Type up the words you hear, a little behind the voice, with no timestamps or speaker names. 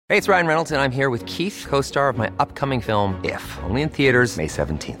Hey, it's Ryan Reynolds, and I'm here with Keith, co-star of my upcoming film, If, only in theaters May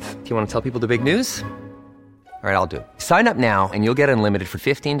 17th. Do you want to tell people the big news? All right, I'll do it. Sign up now and you'll get unlimited for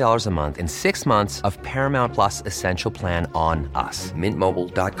 $15 a month and 6 months of Paramount Plus Essential Plan on us.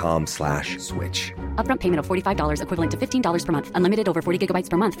 MintMobile.com/switch. Upfront payment of $45 equivalent to $15 per month. Unlimited over 40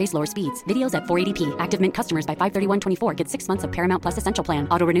 gigabytes per month. Face lower speeds. Videos at 480p. Active Mint customers by 531.24 get 6 months of Paramount Plus Essential Plan.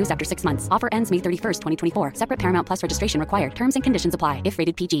 Auto renews after 6 months. Offer ends May 31st, 2024. Separate Paramount Plus registration required. Terms and conditions apply if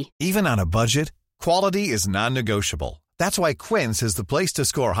rated PG. Even on a budget, quality is non-negotiable. That's why Quince is the place to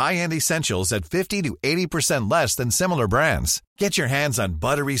score high-end essentials at 50 to 80% less than similar brands. Get your hands on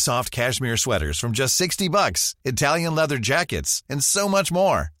buttery soft cashmere sweaters from just $60, Italian leather jackets, and so much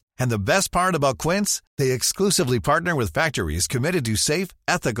more. And the best part about Quince, they exclusively partner with factories committed to safe,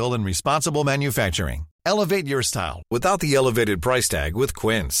 ethical, and responsible manufacturing. Elevate your style without the elevated price tag with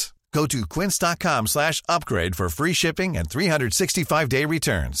Quince. Go to quince.com/upgrade for free shipping and 365-day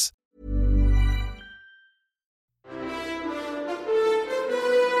returns.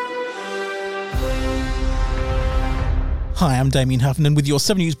 Hi, I'm Damien Heffernan with your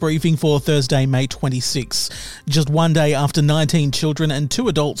 7 News briefing for Thursday, May 26. Just one day after 19 children and 2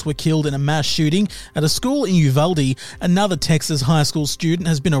 adults were killed in a mass shooting at a school in Uvalde, another Texas high school student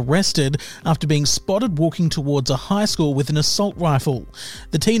has been arrested after being spotted walking towards a high school with an assault rifle.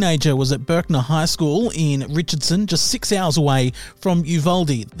 The teenager was at Berkner High School in Richardson, just 6 hours away from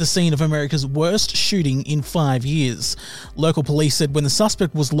Uvalde, the scene of America's worst shooting in 5 years. Local police said when the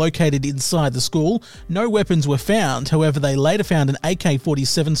suspect was located inside the school, no weapons were found. However, they later found an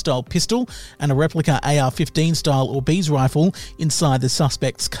AK-47 style pistol and a replica AR-15 style Orbeez rifle inside the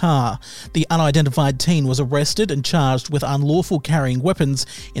suspect's car. The unidentified teen was arrested and charged with unlawful carrying weapons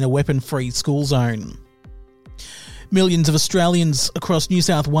in a weapon-free school zone. Millions of Australians across New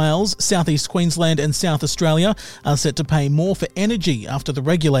South Wales, Southeast Queensland and South Australia are set to pay more for energy after the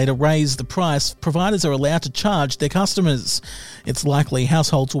regulator raised the price providers are allowed to charge their customers. It's likely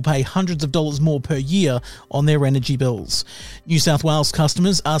households will pay hundreds of dollars more per year on their energy bills. New South Wales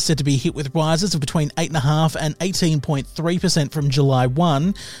customers are set to be hit with rises of between 8.5% and 18.3% from July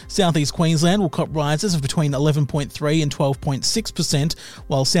 1. Southeast Queensland will cop rises of between 11.3% and 12.6%,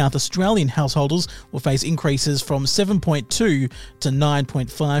 while South Australian householders will face increases from 7.2% to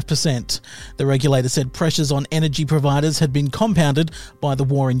 9.5%. The regulator said pressures on energy providers had been compounded by the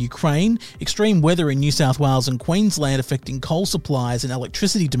war in Ukraine, extreme weather in New South Wales and Queensland affecting coal supplies and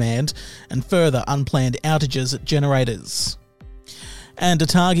electricity demand, and further unplanned outages at generators. And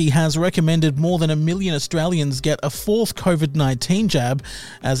ATAGI has recommended more than 1 million Australians get a 4th COVID-19 jab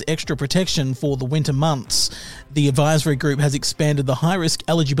as extra protection for the winter months. The advisory group has expanded the high-risk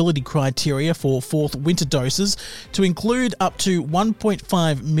eligibility criteria for 4th winter doses to include up to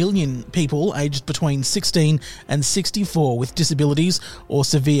 1.5 million people aged between 16 and 64 with disabilities or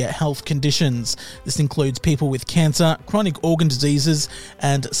severe health conditions. This includes people with cancer, chronic organ diseases,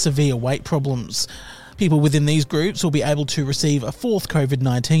 and severe weight problems. People within these groups will be able to receive a 4th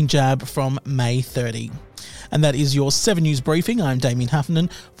COVID-19 jab from May 30. And that is your 7 News briefing. I'm Damien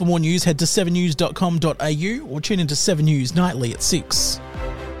Heffernan. For more news, head to 7news.com.au or tune into 7 News nightly at 6.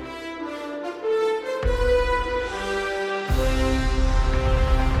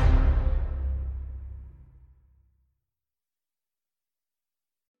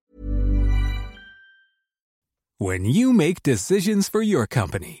 When you make decisions for your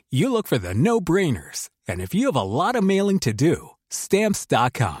company, you look for the no-brainers. And if you have a lot of mailing to do,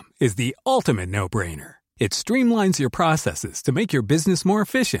 Stamps.com is the ultimate no-brainer. It streamlines your processes to make your business more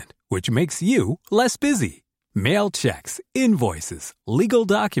efficient, which makes you less busy. Mail checks, invoices, legal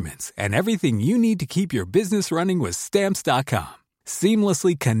documents, and everything you need to keep your business running with Stamps.com.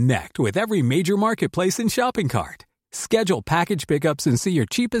 Seamlessly connect with every major marketplace and shopping cart. Schedule package pickups and see your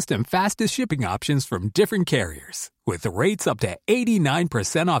cheapest and fastest shipping options from different carriers, with rates up to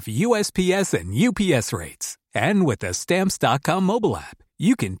 89% off USPS and UPS rates. And with the Stamps.com mobile app,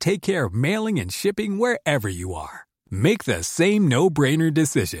 you can take care of mailing and shipping wherever you are. Make the same no-brainer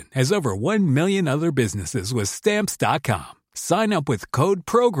decision as over 1 million other businesses with Stamps.com. Sign up with code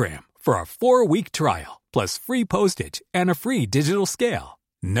PROGRAM for a 4-week trial, plus free postage and a free digital scale.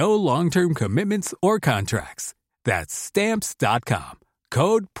 No long-term commitments or contracts. That's Stamps.com.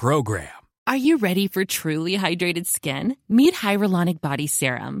 Code PROGRAM. Are you ready for truly hydrated skin? Meet Hyaluronic Body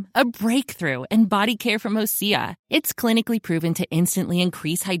Serum, a breakthrough in body care from Osea. It's clinically proven to instantly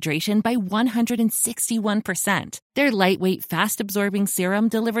increase hydration by 161%. Their lightweight, fast-absorbing serum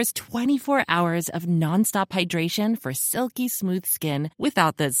delivers 24 hours of nonstop hydration for silky smooth skin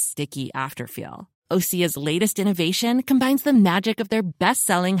without the sticky afterfeel. Osea's latest innovation combines the magic of their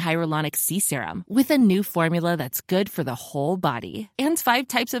best-selling hyaluronic sea serum with a new formula that's good for the whole body and 5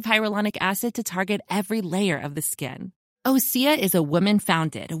 types of hyaluronic acid to target every layer of the skin. Osea is a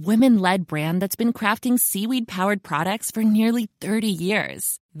women-founded, women-led brand that's been crafting seaweed-powered products for nearly 30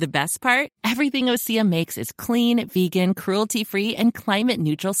 years. The best part? Everything Osea makes is clean, vegan, cruelty-free, and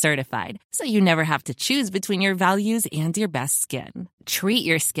climate-neutral certified, so you never have to choose between your values and your best skin. Treat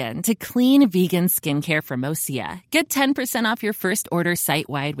your skin to clean, vegan skincare from Osea. Get 10% off your first order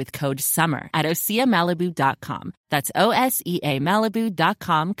site-wide with code SUMMER at OseaMalibu.com. That's OSEA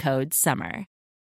Malibu.com, code SUMMER.